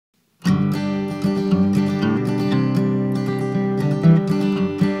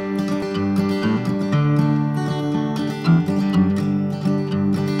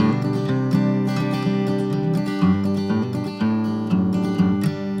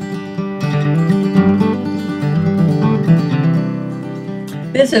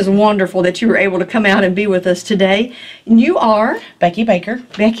This is wonderful that you were able to come out and be with us today. And you are? Becky Baker.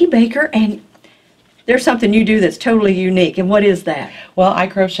 Becky Baker, and there's something you do that's totally unique, and what is that? Well, I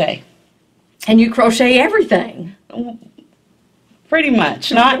crochet. And you crochet everything? Pretty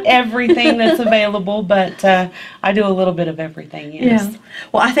much. Not everything that's available, but I do a little bit of everything, yes. Yeah.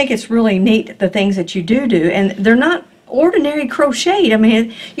 Well, I think it's really neat, the things that you do, and they're not ordinary crocheted. I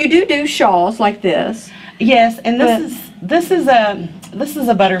mean, you do shawls like this. Yes, and this is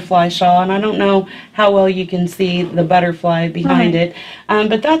a butterfly shawl, and I don't know how well you can see the butterfly behind it,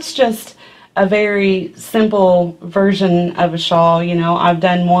 but that's just a very simple version of a shawl. You know, I've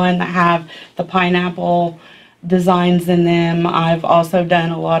done one that have the pineapple designs in them. I've also done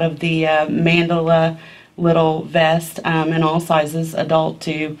a lot of the mandala little vest in all sizes, adult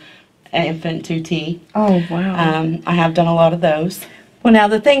to infant to tea. Oh, wow. I have done a lot of those. Well, now,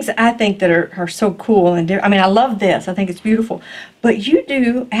 the things I think that are so cool, and I mean, I love this. I think it's beautiful. But you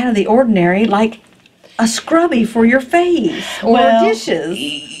do, out of the ordinary, like a scrubby for your face or dishes.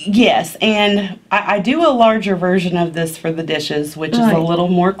 Yes, and I do a larger version of this for the dishes, which is a little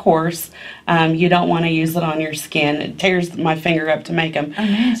more coarse. You don't want to use it on your skin. It tears my finger up to make them.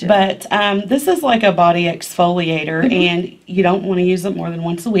 Imagine. But this is like a body exfoliator, and you don't want to use it more than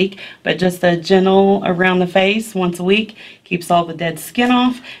once a week, but just a gentle around the face once a week keeps all the dead skin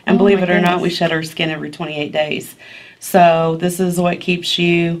off. And believe it or not, we shed our skin every 28 days. So this is what keeps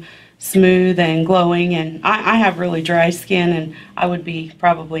you smooth and glowing, and I have really dry skin, and I would be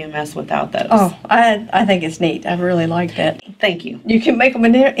probably a mess without those. Oh, I think it's neat. I really like that. Thank you. You can make them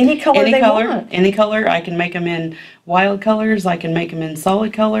in any color they want. Any color. I can make them in wild colors. I can make them in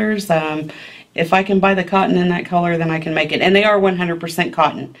solid colors. If I can buy the cotton in that color, then I can make it. And they are 100%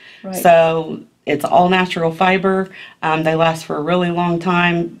 cotton. Right. So it's all natural fiber. They last for a really long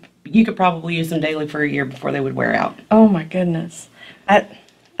time. You could probably use them daily for a year before they would wear out. Oh my goodness.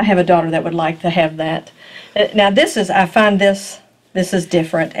 I have a daughter that would like to have that. Now I find this is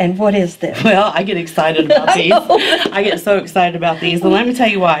different. And what is this? Well, I get excited about these. I get so excited about these. And let me tell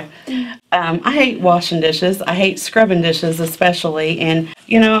you why. I hate washing dishes. I hate scrubbing dishes especially. And,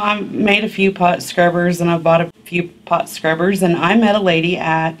 you know, I made a few pot scrubbers, and I bought a few pot scrubbers. And I met a lady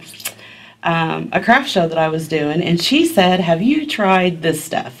at a craft show that I was doing. And she said, "Have you tried this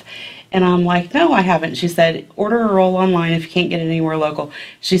stuff?" And I'm like, "No, I haven't." She said, "Order a roll online if you can't get it anywhere local."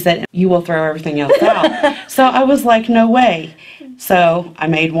 She said, "You will throw everything else out." So I was like, no way. So I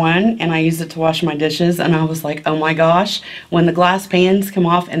made one, and I used it to wash my dishes, and I was like, oh my gosh, when the glass pans come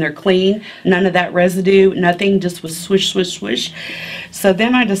off and they're clean, none of that residue, nothing, just was swish, swish, swish. So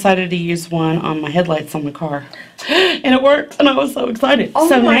then I decided to use one on my headlights on my car. And it worked, and I was so excited. Oh,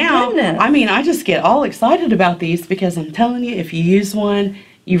 so my now, goodness. I mean, I just get all excited about these, because I'm telling you, if you use one,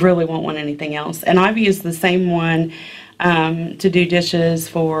 you really won't want anything else. And I've used the same one to do dishes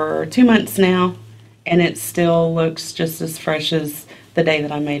for 2 months now, and it still looks just as fresh as the day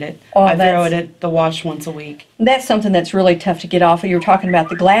that I made it. Oh, I throw it at the wash once a week. That's something that's really tough to get off. You were talking about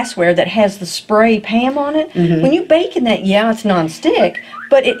the glassware that has the spray Pam on it. When you bake in that, yeah, it's non-stick,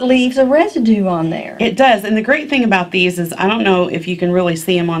 but it leaves a residue on there. It does, and the great thing about these is, I don't know if you can really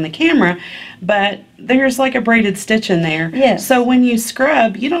see them on the camera, but there's like a braided stitch in there. Yes. So when you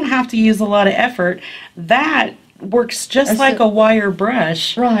scrub, you don't have to use a lot of effort. That works just like a wire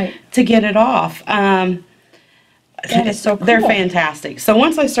brush to get it off. That is so cool. They're fantastic. So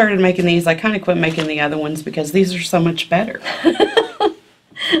once I started making these, I kind of quit making the other ones, because these are so much better.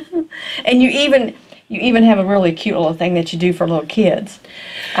 And you even have a really cute little thing that you do for little kids.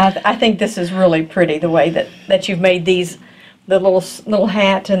 I think this is really pretty, the way that you've made these, the little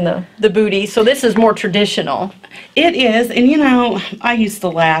hat and the booty. So this is more traditional. It is, and you know, I used to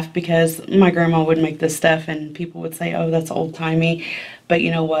laugh because my grandma would make this stuff, and people would say, "Oh, that's old-timey," but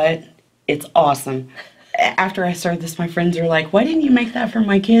you know what? It's awesome. After I started this, my friends are like, "Why didn't you make that for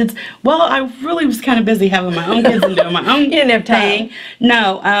my kids?" Well, I really was kind of busy having my own kids and doing my own You didn't have time. thing.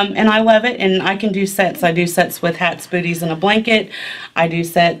 No, and I love it, and I can do sets. I do sets with hats, booties, and a blanket. I do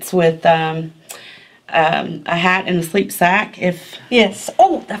sets with a hat and a sleep sack. Yes.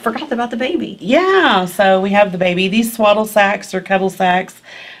 Oh, I forgot about the baby. Yeah, so we have the baby. These swaddle sacks or cuddle sacks,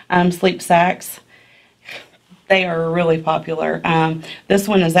 sleep sacks. They are really popular. This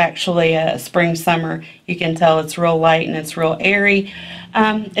one is actually a spring summer. You can tell it's real light and it's real airy.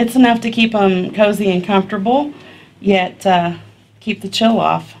 It's enough to keep them cozy and comfortable, yet keep the chill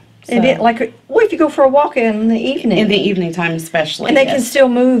off. So, And it, like, what if you go for a walk in the evening? in the evening time especially. And they can still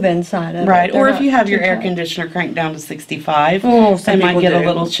move inside of it. Right, They're or if not you have too your air tight. conditioner cranked down to 65, Oh, it some might people get do. a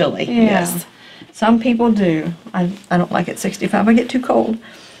little chilly. Yeah. Yes. Some people do. I don't like it 65. I get too cold.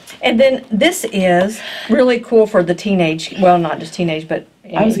 And then this is really cool for the teenage, well, not just teenage, but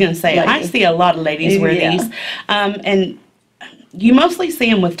I was going to say, I lady. see a lot of ladies wear Yeah. these. And you mostly see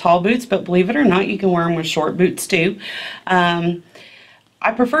them with tall boots, but believe it or not, you can wear them with short boots too. I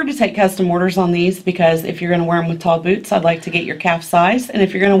prefer to take custom orders on these because if you're going to wear them with tall boots, I'd like to get your calf size. And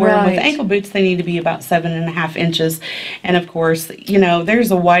if you're going to wear them with Right. ankle boots, they need to be about 7.5 inches. And of course, you know, there's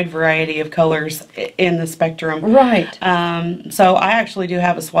a wide variety of colors in the spectrum. Right. So I actually do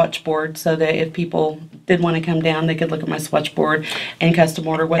have a swatch board so that if people did want to come down, they could look at my swatch board and custom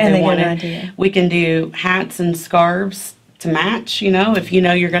order what And they they get an wanted. idea. We can do hats and scarves to match, you know, if you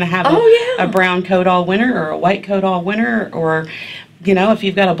know you're going to have Oh, yeah. a brown coat all winter or a white coat all winter, or you know, if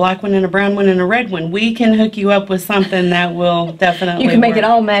you've got a black one and a brown one and a red one, we can hook you up with something that will definitely You can make work. it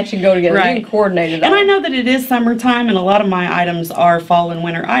all match and go together. Right. You can coordinate it And all. I know that it is summertime and a lot of my items are fall and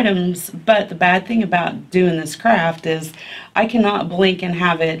winter items, but the bad thing about doing this craft is I cannot blink and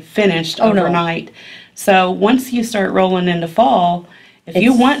have it finished Oh, no. overnight. So once you start rolling into fall, if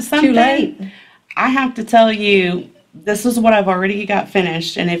you It's want too something, late. I have to tell you, this is what I've already got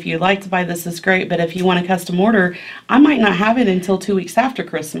finished, and if you'd like to buy this, is great, but if you want a custom order, I might not have it until 2 weeks after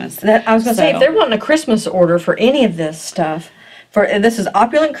Christmas. I was going to say, if So- they're wanting a Christmas order for any of this stuff, this is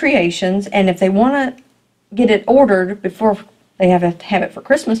Opulent Creations, and if they want to get it ordered before they have to have it for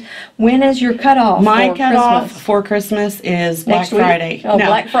Christmas, when is your cutoff My for cutoff Christmas? for Christmas is Black Next week? Friday. Oh,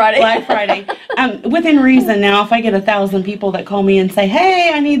 Black Friday. Black Friday. Within reason. Now, if I get 1,000 people that call me and say, "Hey,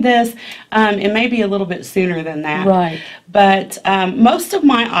 I need this," it may be a little bit sooner than that. Right. But most of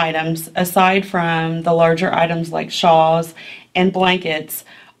my items, aside from the larger items like shawls and blankets,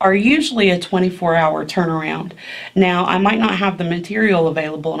 are usually a 24-hour turnaround. Now, I might not have the material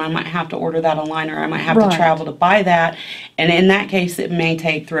available and I might have to order that online, or I might have Right. to travel to buy that. And in that case, it may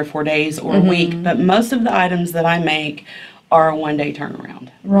take 3 or 4 days or a week. But most of the items that I make are a 1-day turnaround.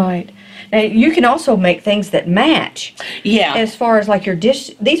 Right. Now, you can also make things that match. Yeah. As far as like your dish,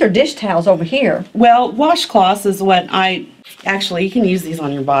 these are dish towels over here. Well, washcloths is what actually, you can use these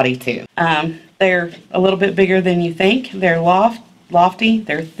on your body too. They're a little bit bigger than you think. They're lofty,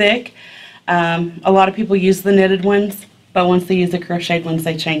 they're thick. A lot of people use the knitted ones, but once they use the crocheted ones,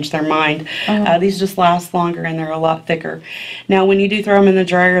 they change their mind. These just last longer and they're a lot thicker. Now, when you do throw them in the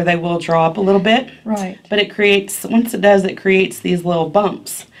dryer, they will draw up a little bit. Right. But it creates, once it does, it creates these little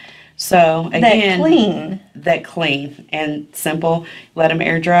bumps. So again, that clean and simple. Let them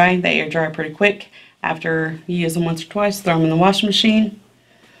air dry. They air dry pretty quick. After you use them once or twice, throw them in the washing machine.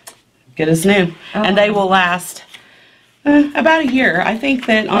 Good as new. And they will last about a year. I think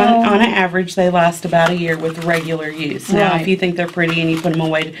that on an average they last about a year with regular use. Now, Right. if you think they're pretty and you put them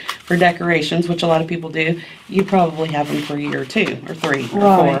away for decorations, which a lot of people do, you probably have them for a year or 2 or 3 or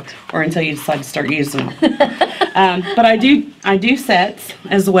Right. 4, or until you decide to start using them. But I do sets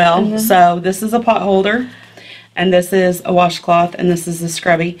as well. So this is a pot holder, and this is a washcloth, and this is a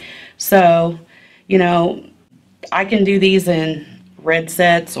scrubby. So, you know, I can do these in red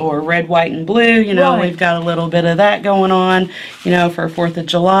sets or red, white, and blue. You know, Right. we've got a little bit of that going on, you know, for 4th of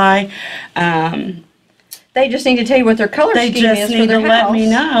July. They just need to tell you what their color They scheme just is for need to their let house. me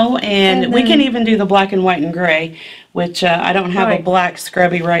know, and we can even do the black and white and gray, which I don't have a Right. black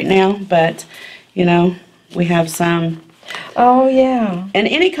scrubby right now, but, you know, we have some. Oh, yeah. And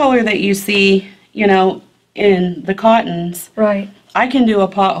any color that you see, you know, in the cottons, Right. I can do a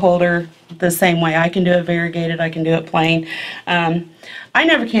pot holder the same way. I can do it variegated. I can do it plain. I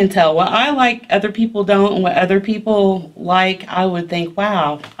never can tell. What I like, other people don't, and what other people like, I would think,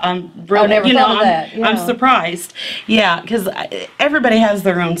 wow, I'm really, never you know, thought of that. I'm Yeah. surprised. Yeah, because everybody has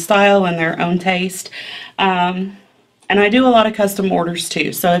their own style and their own taste. And I do a lot of custom orders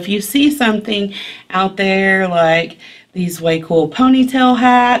too. So if you see something out there like these way cool ponytail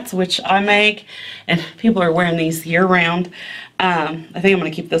hats, which I make, and people are wearing these year round. I think I'm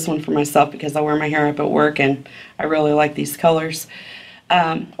going to keep this one for myself because I wear my hair up at work and I really like these colors.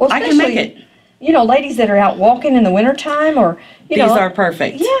 Well, I can make it. You know, ladies that are out walking in the wintertime, or, you These know. are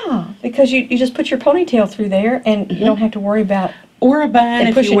perfect. Yeah, because you just put your ponytail through there and you don't have to worry about. Or a bun And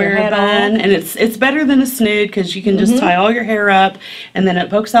if pushing you your wear a hat bun. on. And it's better than a snood because you can just tie all your hair up and then it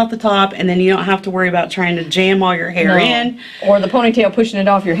pokes out the top and then you don't have to worry about trying to jam all your hair in. Or the ponytail pushing it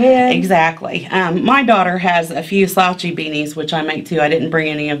off your head. Exactly. My daughter has a few slouchy beanies, which I make too. I didn't bring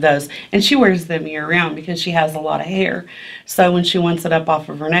any of those. And she wears them year round because she has a lot of hair. So when she wants it up off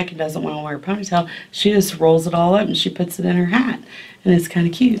of her neck and doesn't want to wear a ponytail, she just rolls it all up and she puts it in her hat. And it's kind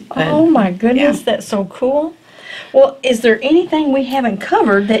of cute. But, Oh my goodness, yeah. that's so cool. Well, is there anything we haven't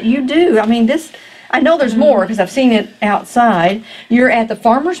covered that you do? I mean, I know there's more because I've seen it outside. You're at the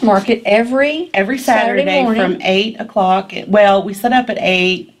farmer's market every Saturday morning. from 8 o'clock. Well, we set up at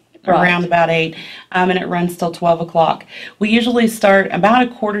 8. Right. around about 8, and it runs till 12 o'clock. We usually start about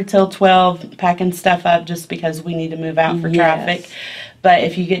 11:45 packing stuff up just because we need to move out for Yes. traffic. But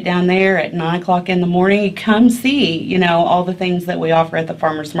if you get down there at 9 o'clock in the morning, you come see, you know, all the things that we offer at the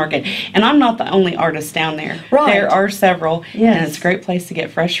farmer's market. And I'm not the only artist down there. Right. There are several. Yes. And it's a great place to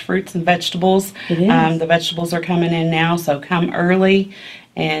get fresh fruits and vegetables. It is. The vegetables are coming in now, so come early.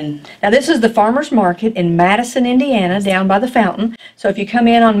 And Now, this is the farmer's market in Madison, Indiana, down by the fountain. So if you come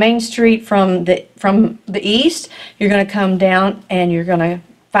in on Main Street from the east, you're going to come down and you're going to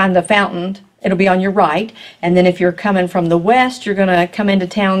find the fountain. It'll be on your right. And then if you're coming from the west, you're going to come into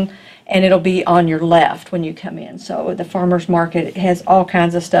town and it'll be on your left when you come in. So the farmer's market has all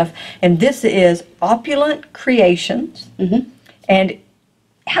kinds of stuff. And this is Opulent Creations. Mm-hmm. And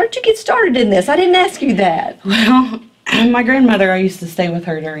how did you get started in this? I didn't ask you that. well, my grandmother, I used to stay with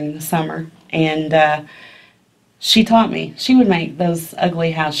her during the summer, and she taught me. She would make those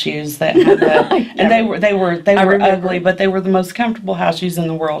ugly house shoes that had the, and they were ugly, but they were the most comfortable house shoes in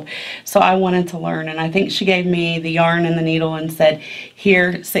the world. So I wanted to learn, and I think she gave me the yarn and the needle and said,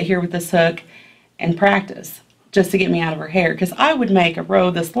 "Here, sit here with this hook and practice," just to get me out of her hair, because I would make a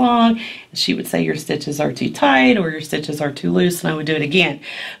row this long, and she would say your stitches are too tight or your stitches are too loose, and I would do it again.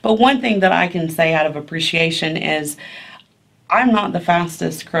 But one thing that I can say out of appreciation is I'm not the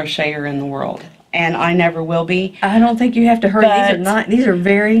fastest crocheter in the world, and I never will be. I don't think you have to hurry. These are not. These are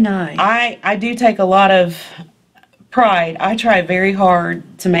very nice. I do take a lot of pride. I try very hard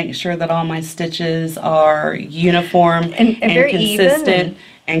to make sure that all my stitches are uniform and very consistent even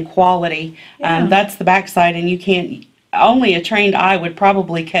and quality. Yeah. That's the backside, and you can't. Only a trained eye would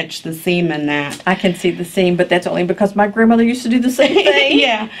probably catch the seam in that. I can see the seam, but that's only because my grandmother used to do the same thing.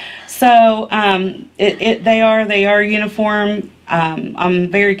 Yeah. So they are uniform.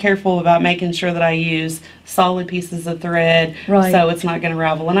 I'm very careful about making sure that I use solid pieces of thread, Right. so it's not going to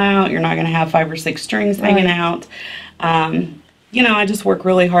ravel out. You're not going to have 5 or 6 strings hanging out. You know, I just work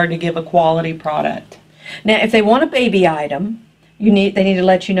really hard to give a quality product. Now, if they want a baby item, they need to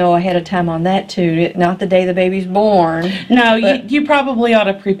let you know ahead of time on that too. Not the day the baby's born. No, you probably ought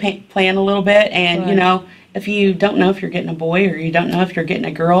to pre-plan a little bit, and you Right. know, if you don't know if you're getting a boy or you don't know if you're getting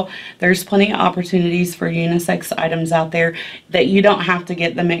a girl, there's plenty of opportunities for unisex items out there that you don't have to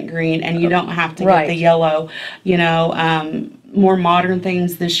get the mint green and you don't have to Right. get the yellow. You know, more modern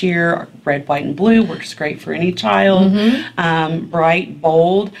things this year are red, white, and blue works great for any child. Bright,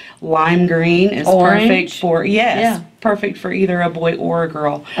 bold, lime green is Orange. perfect for, Yeah. perfect for either a boy or a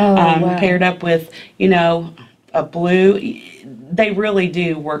girl. Oh, wow. Paired up with, you know, a blue, they really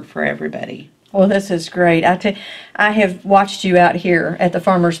do work for everybody. Well, this is great. I have watched you out here at the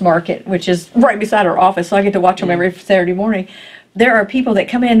farmer's market, which is right beside our office, so I get to watch them every Saturday morning. There are people that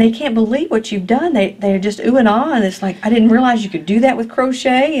come in and they can't believe what you've done. They're just ooh and ah, and it's like, I didn't realize you could do that with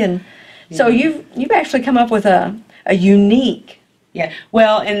crochet. And so you've actually come up with a unique. Yeah,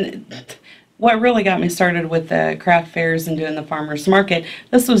 well, and what really got me started with the craft fairs and doing the farmer's market,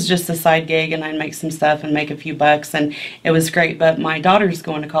 this was just a side gig, and I'd make some stuff and make a few bucks, and it was great. But my daughter's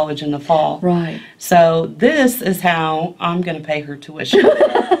going to college in the fall. Right. So this is how I'm going to pay her tuition.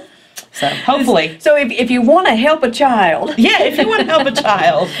 So hopefully. So if you want to help a child, Yeah, if you want to help a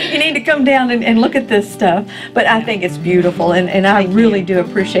child. you need to come down and look at this stuff. But I think it's beautiful, and I really do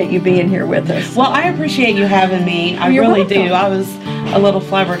appreciate you being here with us. Well, I appreciate you having me. I You're really welcome. do. I was a little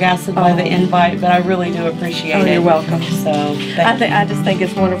flabbergasted by the invite, but I really do appreciate it. You're welcome. So thank you. I just think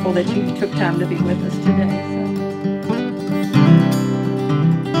it's wonderful that you took time to be with us today. So.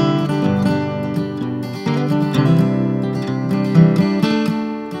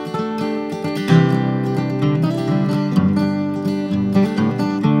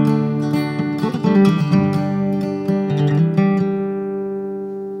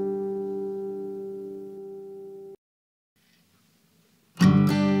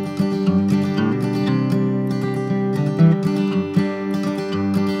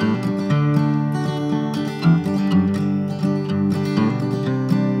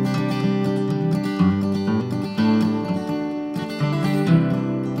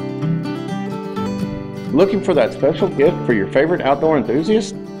 Looking for that special gift for your favorite outdoor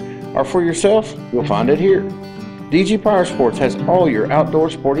enthusiast? Or for yourself? You'll find it here. DG Power Sports has all your outdoor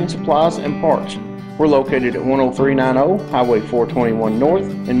sporting supplies and parts. We're located at 10390 Highway 421 North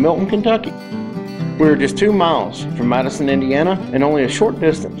in Milton, Kentucky. We're just 2 miles from Madison, Indiana, and only a short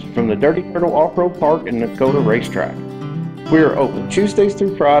distance from the Dirty Turtle Off-Road Park and Dakota Racetrack. We are open Tuesdays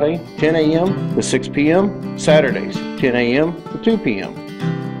through Friday, 10 a.m. to 6 p.m., Saturdays, 10 a.m. to 2 p.m.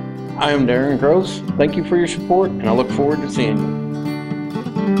 I am Darren Gross. Thank you for your support, and I look forward to seeing you.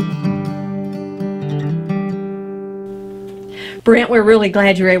 Brent, we're really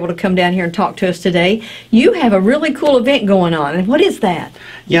glad you're able to come down here and talk to us today. You have a really cool event going on, and what is that?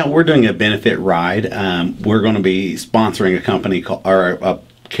 Yeah, we're doing a benefit ride. We're going to be sponsoring a company called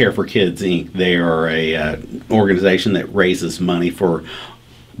Care for Kids Inc. They are a organization that raises money for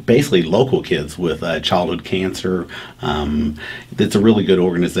basically local kids with childhood cancer. It's a really good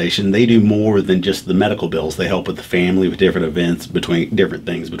organization. They do more than just the medical bills. They help with the family with different events, between different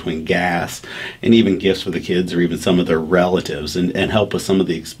things, between gas and even gifts for the kids or even some of their relatives, and help with some of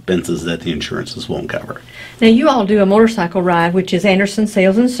the expenses that the insurances won't cover. Now, you all do a motorcycle ride, which is Anderson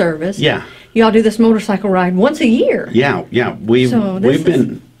Sales and Service. Yeah. You all do this motorcycle ride once a year. Yeah. We've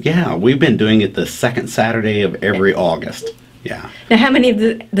been doing it the second Saturday of every August. Yeah. Now, how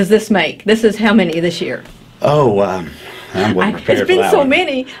many does this make? This is how many this year? Oh, I wasn't prepared it's been for that so one.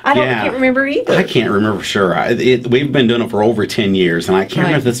 many. I can't remember either. I can't remember for sure. We've been doing it for over 10 years, and I can't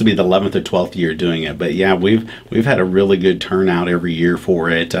remember if this will be the 11th or 12th year doing it. But yeah, we've had a really good turnout every year for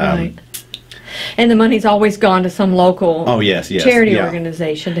it. Right. And the money's always gone to some local charity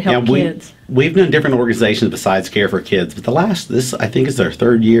organization to help kids. We've done different organizations besides Care for Kids, but this I think is their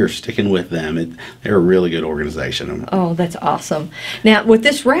third year sticking with them. They're a really good organization. Oh, that's awesome. Now, with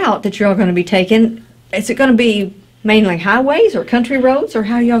this route that you're all going to be taking, is it going to be mainly highways or country roads, or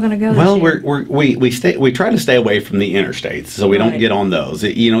how are y'all going to go? Well, this year? we try to stay away from the interstates, so we don't get on those.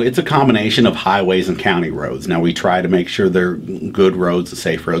 It's a combination of highways and county roads. Now we try to make sure they're good roads,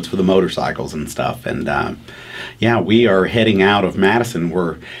 safe roads for the motorcycles and stuff. And we are heading out of Madison.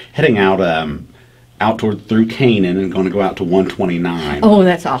 We're heading out through Canaan and going to go out to 129. Oh,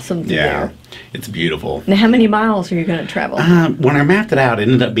 that's awesome. Yeah. It's beautiful. Now, how many miles are you going to travel? When I mapped it out, it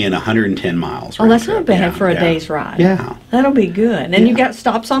ended up being 110 miles. Oh, that's not bad for a day's ride. Yeah. That'll be good. And you got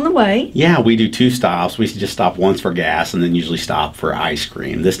stops on the way? Yeah, we do 2 stops. We just stop once for gas and then usually stop for ice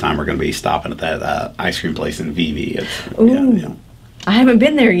cream. This time we're going to be stopping at that ice cream place in Vivi. I haven't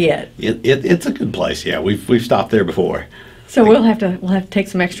been there yet. It's a good place, yeah. We've stopped there before. So we'll have to take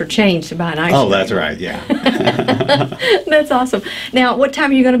some extra change to buy an ice cream. Oh, that's right, yeah. That's awesome. Now, what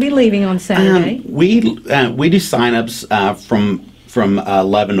time are you going to be leaving on Saturday? We do sign-ups from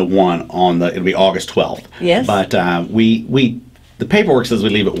 11 to 1 it'll be August 12th. Yes. But the paperwork says we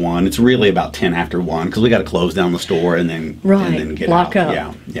leave at 1. It's really about 10 after 1 because we got to close down the store and then get lock out.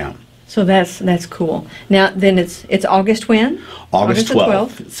 up. Yeah. So that's cool. Now, then it's August when? August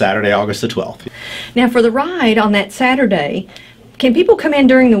 12th. Saturday, August the 12th. Now, for the ride on that Saturday, can people come in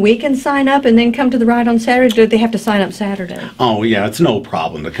during the week and sign up and then come to the ride on Saturday? Or do they have to sign up Saturday? Oh, yeah, it's no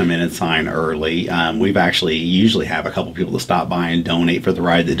problem to come in and sign early. We've actually usually have a couple people to stop by and donate for the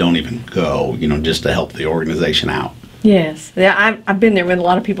ride that don't even go, just to help the organization out. Yes, yeah, I've been there when a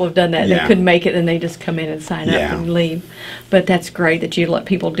lot of people have done that. Yeah. They couldn't make it and they just come in and sign up and leave. But that's great that you let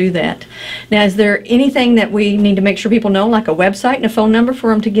people do that. Now, is there anything that we need to make sure people know, like a website and a phone number for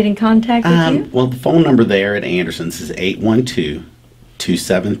them to get in contact with you? Well, the phone number there at Anderson's is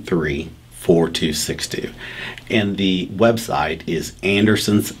 812-273-4262. And the website is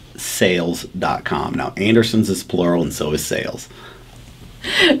andersonssales.com. Now, Anderson's is plural and so is sales.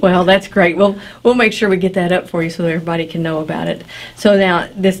 Well, that's great. We'll make sure we get that up for you so that everybody can know about it. So now,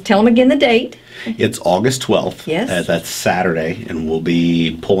 tell them again the date. It's August 12th. Yes. That's Saturday, and we'll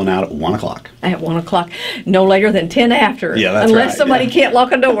be pulling out at 1 o'clock. At 1 o'clock. No later than 10 after. Yeah, that's unless right, somebody can't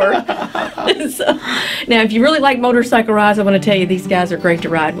lock a door. So, now, if you really like motorcycle rides, I want to tell you these guys are great to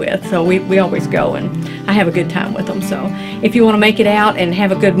ride with. So we always go, and I have a good time with them. So if you want to make it out and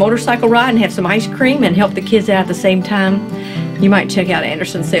have a good motorcycle ride and have some ice cream and help the kids out at the same time, you might check out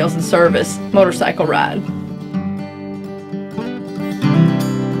Anderson Sales and Service Motorcycle Ride.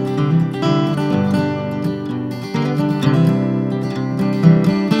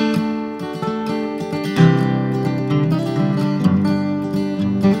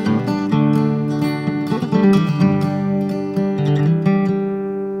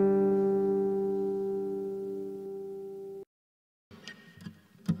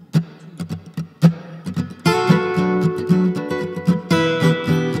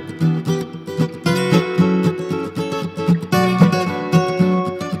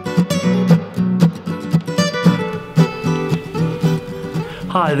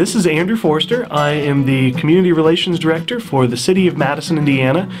 Hi, this is Andrew Forster. I am the Community Relations Director for the City of Madison,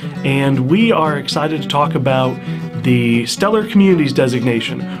 Indiana, and we are excited to talk about the Stellar Communities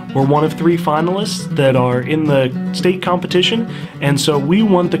designation. We're one of 3 finalists that are in the state competition, and so we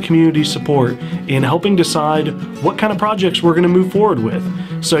want the community's support in helping decide what kind of projects we're going to move forward with.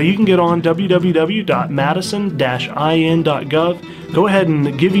 So you can get on www.madison-in.gov. Go ahead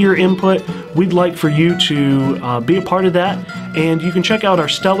and give your input. We'd like for you to be a part of that. And you can check out our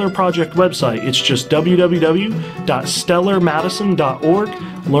Stellar Project website. It's just www.stellarmadison.org.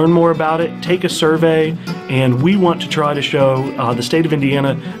 Learn more about it, take a survey, and we want to try to show the state of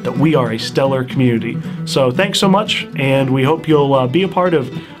Indiana that we are a stellar community. So thanks so much, and we hope you'll be a part of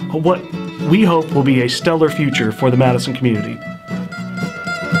what we hope will be a stellar future for the Madison community.